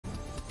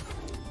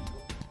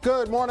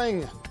Good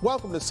morning.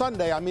 Welcome to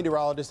Sunday. I'm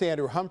meteorologist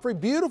Andrew Humphrey.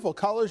 Beautiful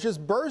colors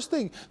just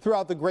bursting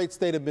throughout the great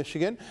state of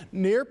Michigan.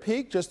 Near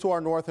peak just to our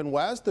north and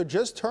west. They're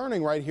just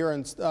turning right here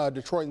in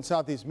Detroit and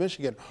southeast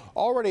Michigan.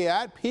 Already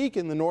at peak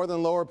in the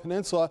northern lower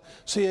peninsula.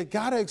 So you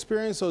got to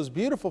experience those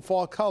beautiful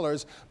fall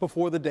colors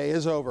before the day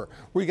is over.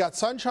 We got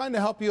sunshine to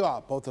help you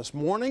out both this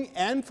morning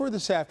and for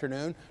this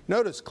afternoon.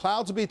 Notice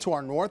clouds will be to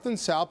our north and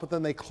south, but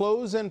then they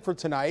close in for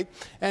tonight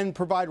and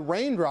provide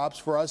raindrops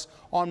for us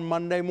on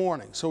Monday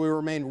morning. So we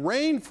remain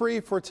rain-free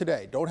for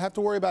today. Don't have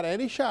to worry about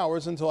any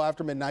showers until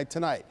after midnight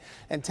tonight.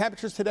 And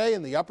temperatures today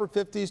in the upper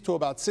 50s to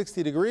about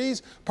 60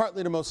 degrees,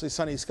 partly to mostly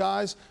sunny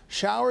skies.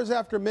 Showers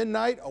after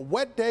midnight, a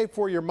wet day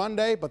for your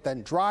Monday, but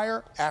then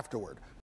drier afterward.